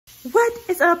What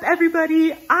is up,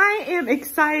 everybody? I am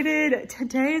excited.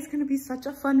 Today is gonna be such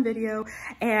a fun video.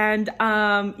 And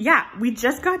yeah, we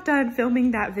just got done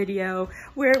filming that video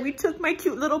where we took my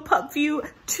cute little pup view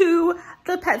to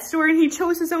the pet store and he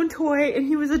chose his own toy and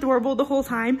he was adorable the whole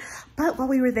time. But while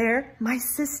we were there, my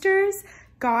sisters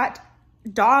got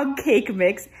dog cake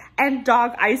mix and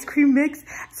dog ice cream mix.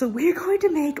 So we're going to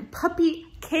make puppy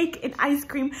cake and ice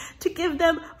cream to give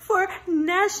them for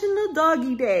National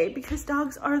Doggy Day because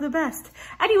dogs are the best.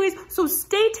 Anyways, so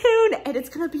stay tuned and it's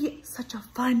gonna be such a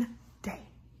fun day.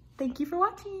 Thank you for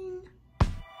watching.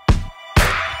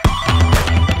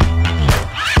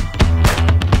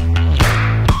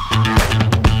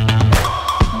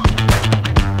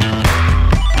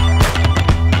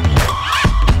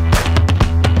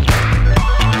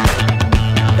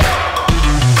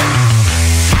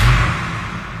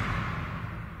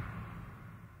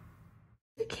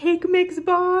 Cake mix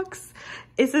box.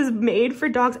 This is made for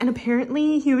dogs and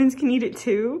apparently humans can eat it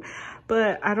too,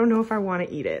 but I don't know if I want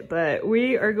to eat it. But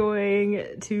we are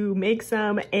going to make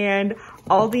some and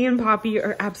Aldi and Poppy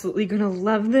are absolutely gonna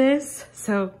love this.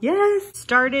 So yes,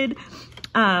 started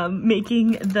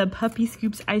making the puppy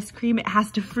scoops ice cream. It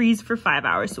has to freeze for 5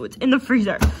 hours, so it's in the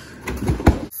freezer.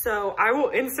 So I will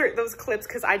insert those clips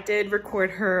because I did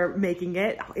record her making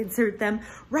it. I'll insert them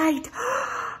right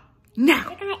now.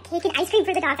 We're gonna cake and ice cream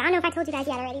for the dogs. I don't know if I told you guys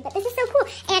yet already, but this is so cool.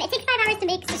 And it takes 5 hours to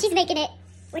make, so she's making it.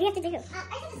 What do you have to do? I have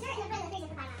to stir it and put it in the freezer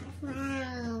for 5 hours.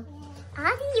 Wow.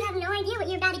 Ozzy, you have no idea what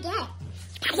you're about to get.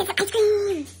 Gotta get some ice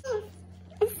cream.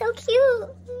 It's so cute.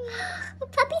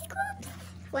 Puppy scoops.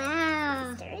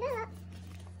 Wow. Stir it up.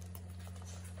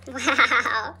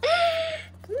 Wow.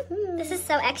 This is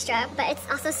so extra, but it's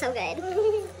also so good.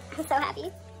 I'm so happy.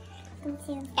 Me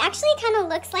too. It actually kind of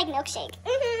looks like milkshake.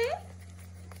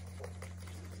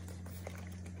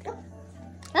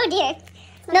 Oh dear.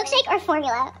 Milkshake or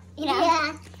formula, you know?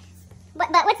 Yeah. But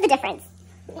what's the difference?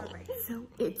 Alright, so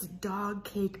it's dog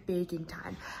cake baking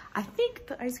time. I think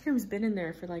the ice cream's been in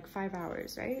there for like 5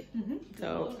 hours, right?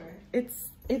 So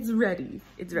it's ready.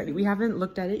 It's ready. We haven't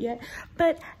looked at it yet,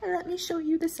 but let me show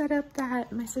you the setup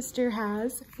that my sister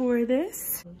has for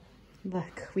this.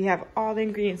 Look, we have all the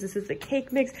ingredients. This is the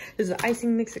cake mix. This is the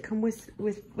icing mix that comes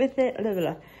with it. Blah, blah,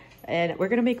 blah. And we're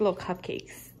gonna make little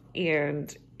cupcakes.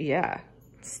 And yeah.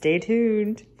 Stay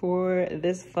tuned for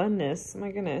this funness. Oh my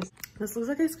goodness. This looks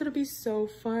like it's gonna be so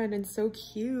fun and so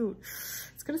cute.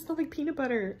 It's gonna smell like peanut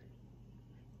butter.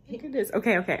 Look at this.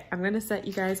 Okay. I'm gonna set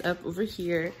you guys up over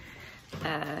here.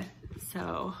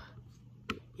 So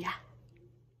yeah.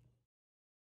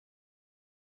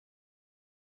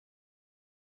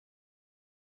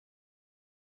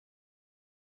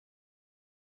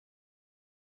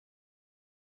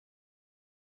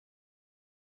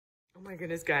 Oh my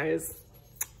goodness, guys.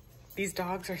 These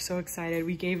dogs are so excited.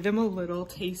 We gave them a little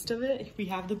taste of it. We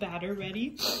have the batter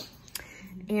ready.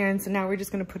 And so now we're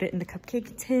just gonna put it in the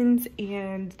cupcake tins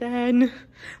and then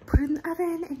put it in the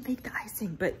oven and make the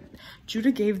icing. But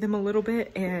Judah gave them a little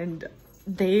bit and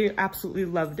they absolutely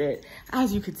loved it.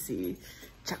 As you could see,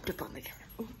 chopped up on the camera.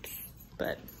 Oops.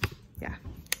 But yeah.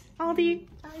 Aldi,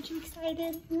 aren't you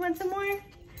excited? You want some more? You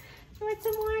want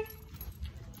some more?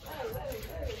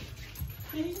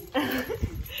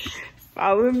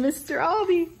 Follow Mr.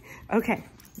 Aldi. Okay,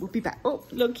 we'll be back. Oh,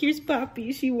 look, here's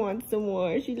Poppy. She wants some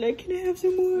more. She's like, can I have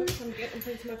some more? I'm getting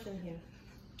too much in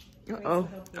here. Uh-oh.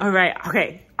 All right,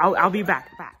 okay. I'll be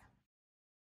back.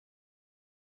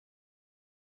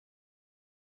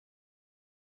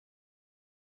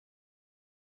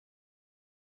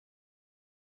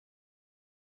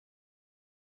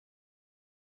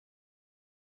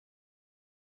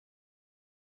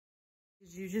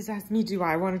 Did you just ask me, do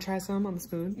I want to try some on the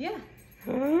spoon? Yeah.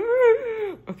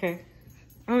 Okay.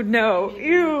 Oh no,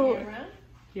 ew.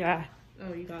 Yeah.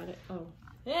 Oh, you got it. Oh.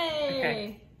 Hey.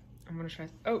 Okay. I'm gonna try.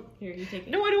 Oh, Here, you take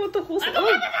it. no, I don't want the whole.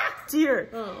 Oh, dear.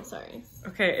 Oh, sorry.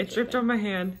 Okay, it dripped on my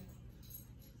hand.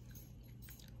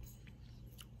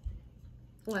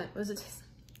 What was it taste?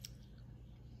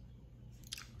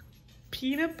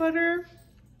 Peanut butter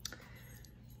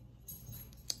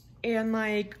and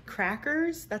like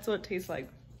crackers. That's what it tastes like.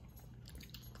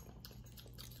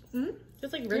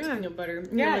 Just like Ritz peanut butter.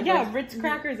 Yeah, Ritz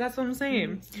crackers. That's what I'm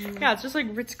saying. Yeah, it's just like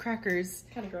Ritz crackers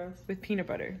Kind of gross. with peanut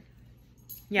butter.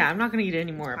 Yeah, I'm not gonna eat it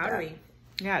anymore. but- Powdery.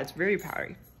 Yeah, it's very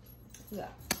powdery. Yeah.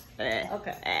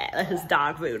 Okay. This is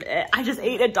dog food. I just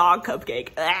ate a dog cupcake.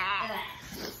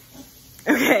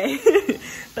 Okay.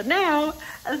 But now,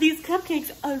 these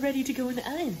cupcakes are ready to go in the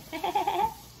oven.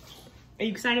 Are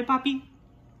you excited, Poppy?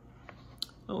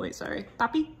 Oh, wait, sorry.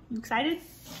 Poppy, you excited?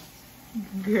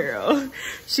 Girl,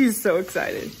 she's so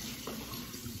excited.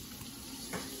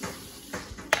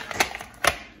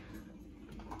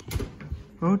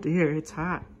 Oh dear, it's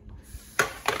hot.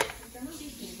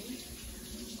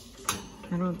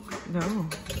 I don't know.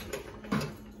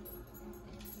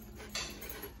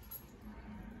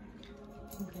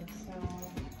 Okay, so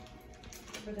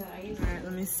for the ice. Alright,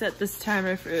 let me set this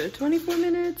timer for 24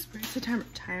 minutes. Where's the timer?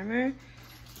 Timer.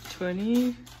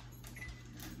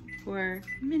 24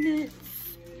 minutes.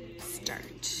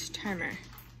 Start. Timer.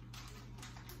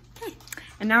 Okay.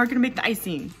 And now we're gonna make the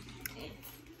icing.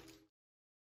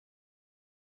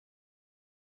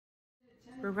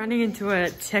 We're running into a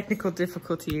technical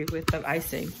difficulty with the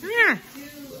icing. Ah!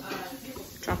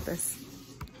 Drop this.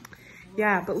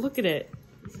 Yeah, but look at it.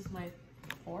 This is my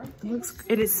fourth.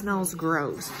 It smells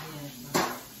gross.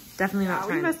 Definitely not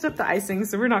trying. We messed up the icing,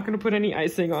 so we're not gonna put any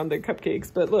icing on the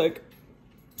cupcakes, but look.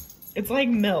 It's like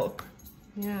milk.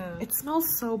 Yeah. It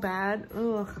smells so bad.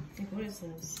 Ugh. What is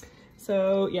this?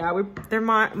 So yeah, there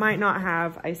might not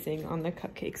have icing on the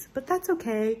cupcakes, but that's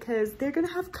okay because they're gonna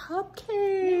have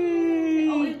cupcakes.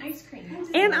 Oh, and ice cream.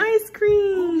 And ice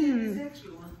cream.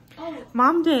 Oh.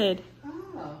 Mom did.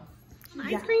 Oh.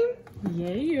 Ice cream?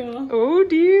 Yeah. Oh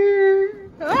dear.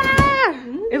 Ah!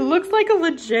 It looks like a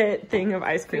legit thing of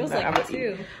ice cream. Feels that like I it would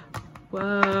eat. too.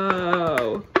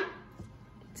 Whoa.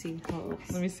 Let's see. Oh.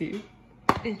 Let me see.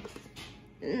 Ooh,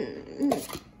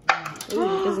 it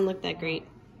doesn't look that great.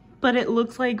 But it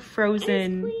looks like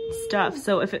frozen stuff.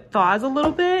 So if it thaws a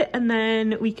little bit, and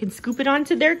then we can scoop it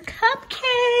onto their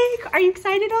cupcake. Are you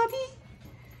excited, Audie?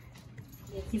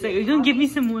 He's like, are you gonna give me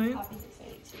some more? You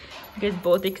guys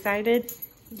both excited?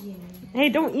 Yeah. Hey,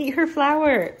 don't eat her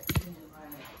flour.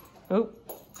 Oh.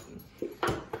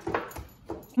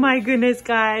 My goodness,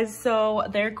 guys. So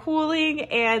they're cooling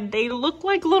and they look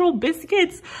like little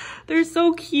biscuits. They're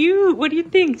so cute. What do you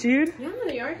think, Jude? Yeah,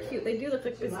 they are cute. They do look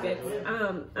like biscuits.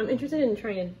 I'm interested in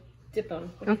trying to dip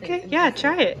them. Okay, yeah,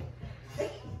 try it.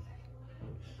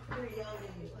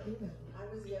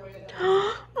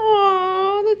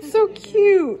 Oh, that's so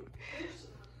cute.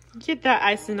 Get that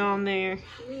icing on there.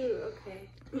 Ooh,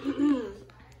 okay.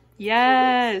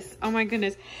 Yes. Oh my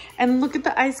goodness. And look at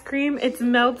the ice cream. It's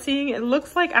melting. It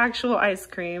looks like actual ice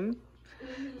cream.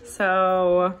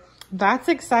 So that's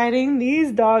exciting.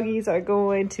 These doggies are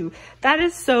going to, that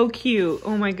is so cute.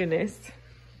 Oh my goodness.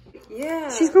 Yeah.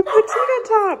 She's gonna put tea on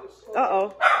top.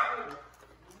 Uh-oh.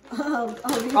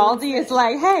 Aldi is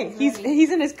like, hey, he's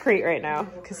in his crate right now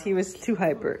because he was too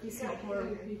hyper.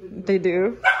 They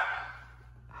do.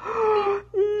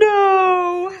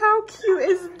 No, how cute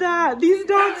is that? These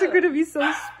dogs are gonna be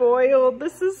so spoiled.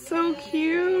 This is so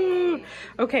cute.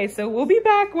 Okay, so we'll be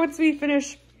back once we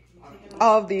finish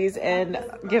all of these and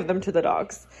give them to the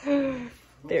dogs.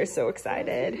 They're so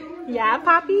excited. Yeah,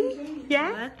 Poppy?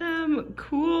 Yeah? Let them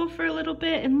cool for a little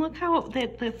bit, and look how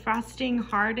the frosting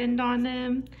hardened on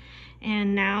them.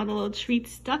 And now the little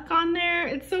treat's stuck on there.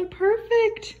 It's so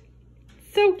perfect.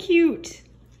 So cute.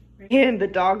 And the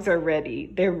dogs are ready.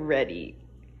 They're ready.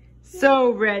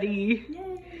 So ready.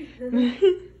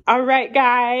 All right,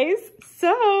 guys.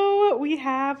 So we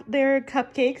have their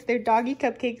cupcakes, their doggy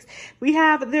cupcakes. We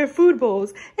have their food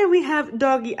bowls, and we have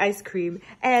doggy ice cream.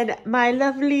 And my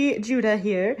lovely Judah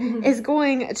here is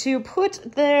going to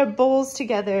put their bowls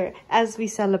together as we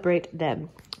celebrate them.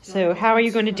 So how are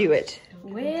you going to do it?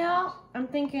 Well, I'm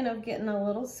thinking of getting a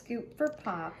little scoop for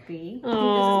Poppy.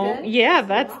 Oh, This is good?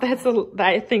 yeah,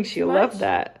 I think she'll love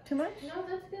that. Too much? No,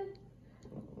 that's good.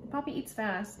 Poppy eats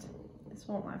fast. This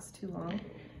won't last too long.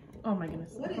 Oh my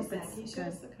goodness. What I is hope that? it's Can you show good.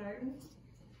 us the carton?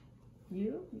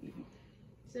 You? It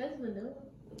says vanilla.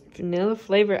 Vanilla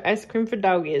flavor ice cream for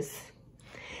doggies.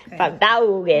 Okay. For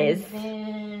doggies.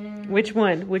 And then Which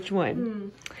one? Which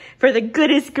one? For the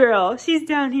goodest girl. She's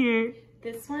down here.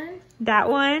 this one. That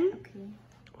one. Okay.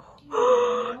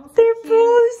 Their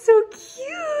bowl is so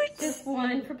cute. Just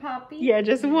one for Poppy? Yeah,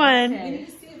 just one. We Okay. need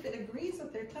to see if it agrees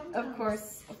with their tum Of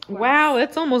course. Wow,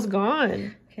 it's almost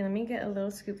gone. Okay, let me get a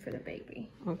little scoop for the baby.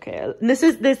 Okay, this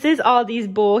is Aldi's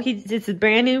bowl. It's a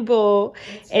brand new bowl.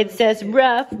 It says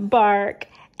rough bark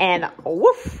and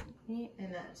woof. And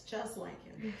that's just like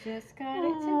him. We just got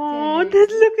it Oh,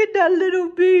 today. look at that little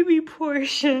baby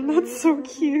portion. That's so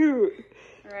cute.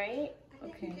 Right? I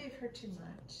think you gave her too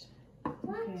much.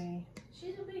 Okay.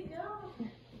 She's a big girl.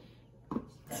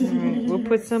 Alright, we'll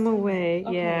put some away.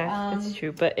 Okay, Yeah, that's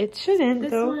true, but it shouldn't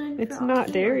This though. one It's for not Poppy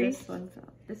or dairy. This one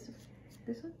for this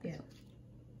one? Yeah.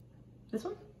 This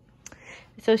one?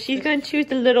 So she's gonna choose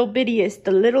the little bittiest,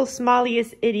 the little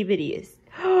smalliest, itty bittiest.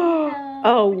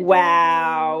 Oh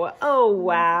wow! Oh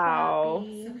wow!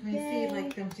 So can we see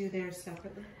like them do theirs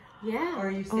separately? Yeah. Or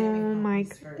are you saving Oh my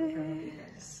Poppy's for you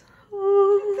guys?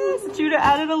 Oh, Judah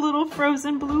added a little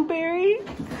frozen blueberry.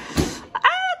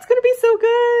 Ah, it's gonna be so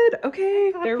good.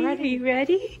 Okay, they're ready.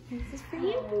 Ready? This is for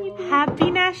you, baby.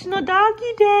 Happy National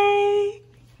Doggy Day.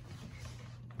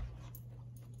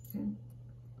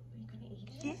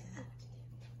 Yeah.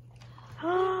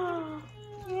 Oh,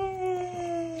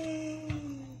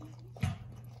 yay.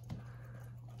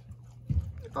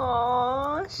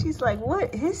 Oh, she's like,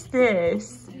 what is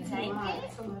this? That's a lot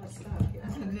of stuff.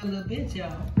 That's a good little bit, y'all.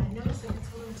 I know, so it's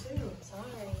one too. Sorry.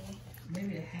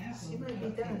 Maybe a half. She might be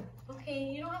done. Okay,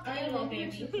 you don't have to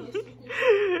eat it,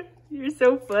 baby. You're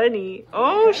so funny.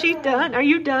 Oh, she done. Are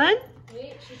you done?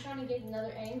 Wait, she's trying to get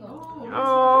another angle.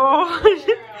 Oh,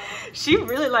 she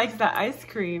really likes that ice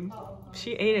cream.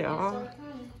 She ate it all.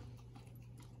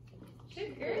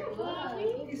 Good girl,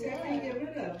 Bobby. You said how you get rid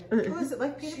of it. Oh, is it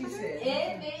like she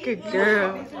said? Good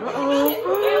girl.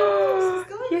 Oh,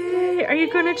 yay. Are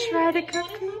you going to try the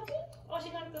cupcake? Oh, she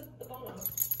got the bottom.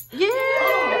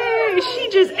 Yay. She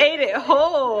just ate it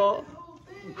whole.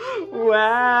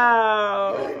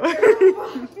 Wow.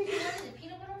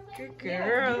 Good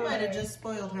girl. You might have just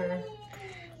spoiled her.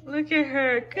 Look at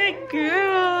her. Good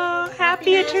girl.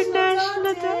 Happy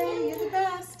International Day. You're the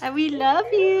best. And we love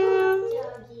you.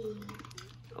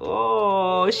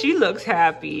 Oh, she looks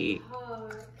happy.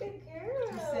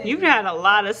 You've had a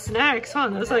lot of snacks, huh?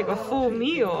 That's like a full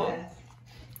meal.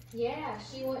 Yeah,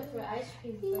 she went for ice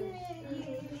cream first.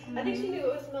 I think she knew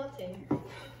it was melting.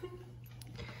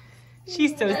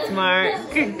 She's so smart.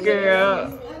 Good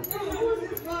girl.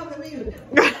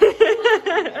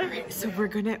 Alright, so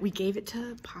we gave it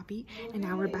to Poppy, and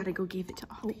now we're about to go give it to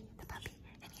Ollie, the puppy.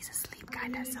 And he's asleep,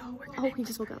 kinda, so we're gonna... Oh, he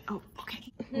just woke up. Oh,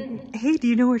 okay. Hey, do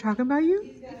you know we're talking about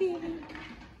you?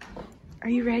 Are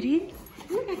you ready?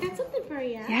 Look, I got something for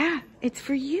you. Yeah, it's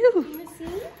for you. You wanna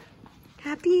see?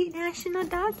 Happy National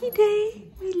Doggy Day.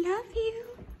 We love you.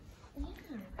 Yeah,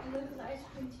 I love the ice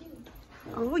cream too.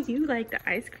 Oh, you like the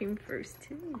ice cream first,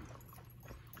 too.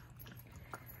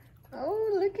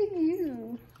 Oh, look at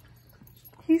you.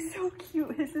 He's so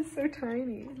cute. His is so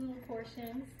tiny. Little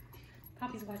portions.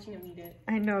 Poppy's watching him eat it.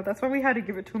 I know. That's why we had to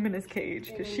give it to him in his cage,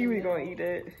 because she was going to eat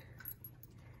it.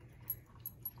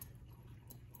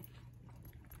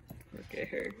 Look at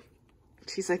her.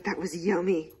 She's like, that was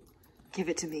yummy. Give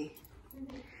it to me.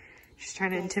 She's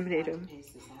trying to intimidate him.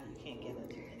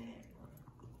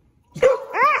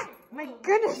 Ah! My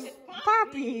goodness,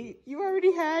 Poppy, you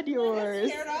already had yours.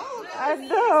 I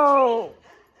know.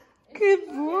 Good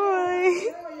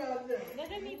boy. Let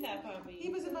him eat that, Poppy. He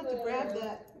was about to grab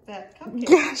that cupcake.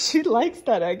 Yeah, she likes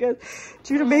that, I guess.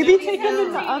 Judah, maybe take him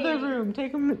in the other room.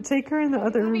 Take her in the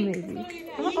other room, maybe.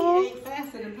 Uh-oh.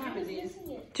 Faster than Papa did.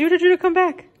 Judah, come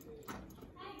back.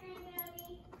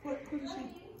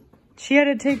 She had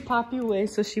to take Poppy away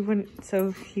so he wouldn't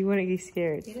get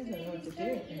scared. He doesn't know what to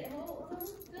do.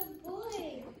 Good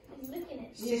boy. He's licking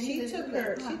it. Yeah, she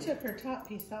took her top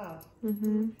piece off.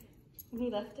 Mm-hmm. He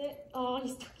left it. Oh,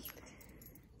 he's so cute.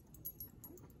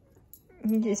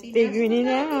 He's just figuring it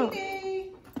out.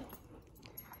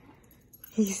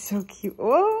 He's so cute.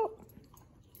 Oh,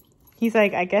 he's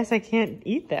like, I guess I can't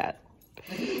eat that.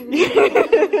 That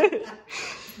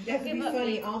would be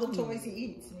funny. All the toys he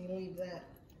eats, and he leaves that.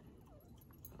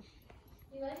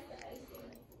 He likes the ice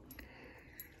cream.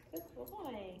 Good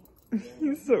boy.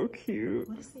 He's so cute.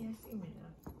 What is the ice cream right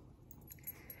now?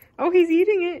 Oh, he's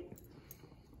eating it.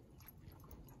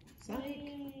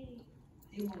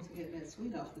 He wants to get that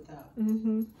sweet off the top.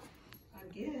 Mm-hmm. I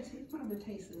guess he's probably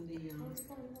tasting the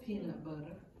peanut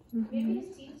butter. Maybe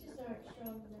his teeth just aren't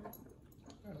strong enough.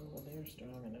 Oh, well, they're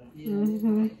strong enough. Yeah.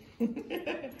 Mm-hmm.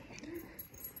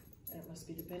 That must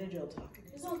be the Benadryl talking.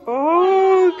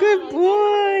 Oh, good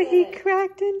boy. He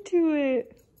cracked into it.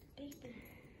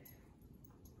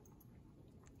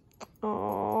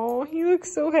 Oh, he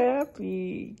looks so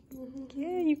happy.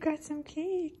 Yeah, you got some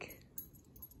cake.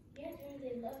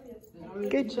 They love you.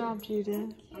 Good job, Judah.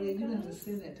 Oh, yeah, you have to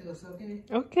send that to us, okay?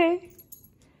 Okay.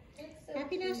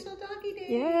 Happy National Doggy Day.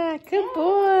 Yeah, good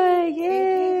boy.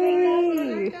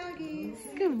 Yay. Doggies.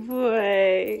 Good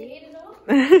boy.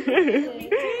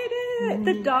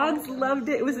 The dogs loved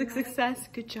it. It was a success.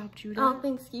 Good job, Judah. Oh,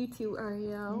 thanks you too,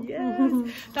 Ariel.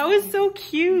 Yes. That was so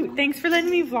cute. Thanks for letting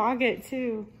me vlog it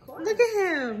too. Look at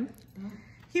him.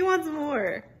 He wants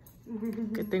more.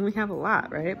 Good thing we have a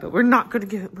lot, right? But we're not gonna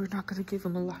give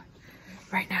him a lot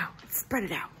right now. Spread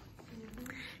it out.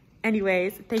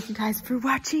 Anyways, thank you guys for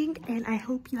watching, and I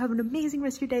hope you have an amazing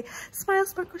rest of your day. Smile,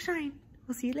 sparkle, shine.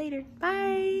 We'll see you later.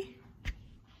 Bye.